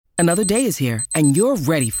Another day is here, and you're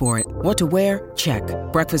ready for it. What to wear? Check.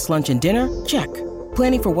 Breakfast, lunch, and dinner? Check.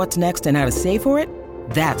 Planning for what's next and how to save for it?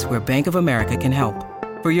 That's where Bank of America can help.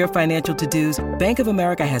 For your financial to-dos, Bank of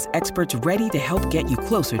America has experts ready to help get you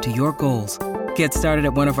closer to your goals. Get started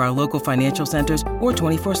at one of our local financial centers or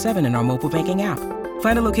 24/7 in our mobile banking app.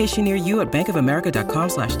 Find a location near you at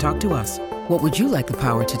bankofamerica.com/talktous. What would you like the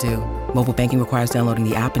power to do? Mobile banking requires downloading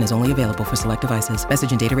the app and is only available for select devices.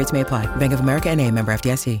 Message and data rates may apply. Bank of America N.A., member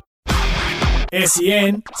FDIC.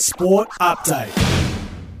 SEN Sport Update.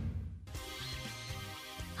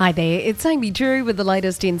 Hi there, it's Amy Drew with the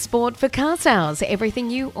latest in sport for Car Sales, everything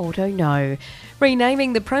you auto know.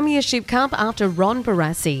 Renaming the Premiership Cup after Ron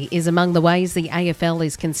Barassi is among the ways the AFL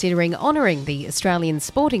is considering honouring the Australian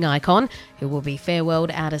sporting icon, who will be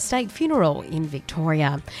farewelled at a state funeral in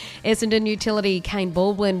Victoria. Essendon utility Kane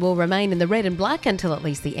Baldwin will remain in the red and black until at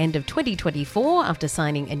least the end of 2024 after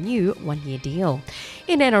signing a new one-year deal.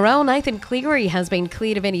 In NRL, Nathan Cleary has been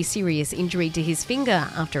cleared of any serious injury to his finger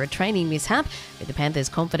after a training mishap, with the Panthers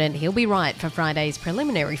confident he'll be right for Friday's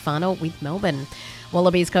preliminary final with Melbourne.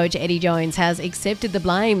 Wallabies coach Eddie Jones has accepted the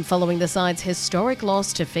blame following the side's historic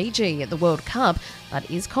loss to Fiji at the World Cup, but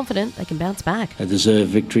is confident they can bounce back. A deserved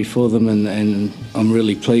victory for them, and I'm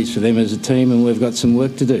really pleased for them as a team, and we've got some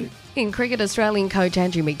work to do. In cricket, Australian coach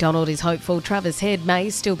Andrew McDonald is hopeful Travis Head may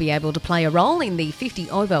still be able to play a role in the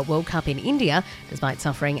 50-over World Cup in India, despite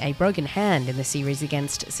suffering a broken hand in the series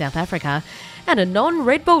against South Africa. And a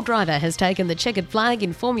non-Red Bull driver has taken the checkered flag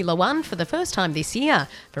in Formula One for the first time this year.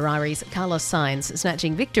 Ferrari's Carlos Sainz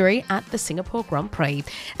snatching victory at the Singapore Grand Prix.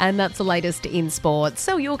 And that's the latest in sport.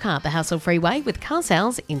 Sell your car the hassle-free way with Car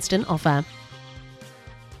Sales Instant Offer.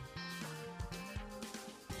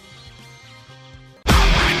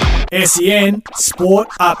 SEN Sport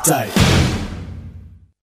Update.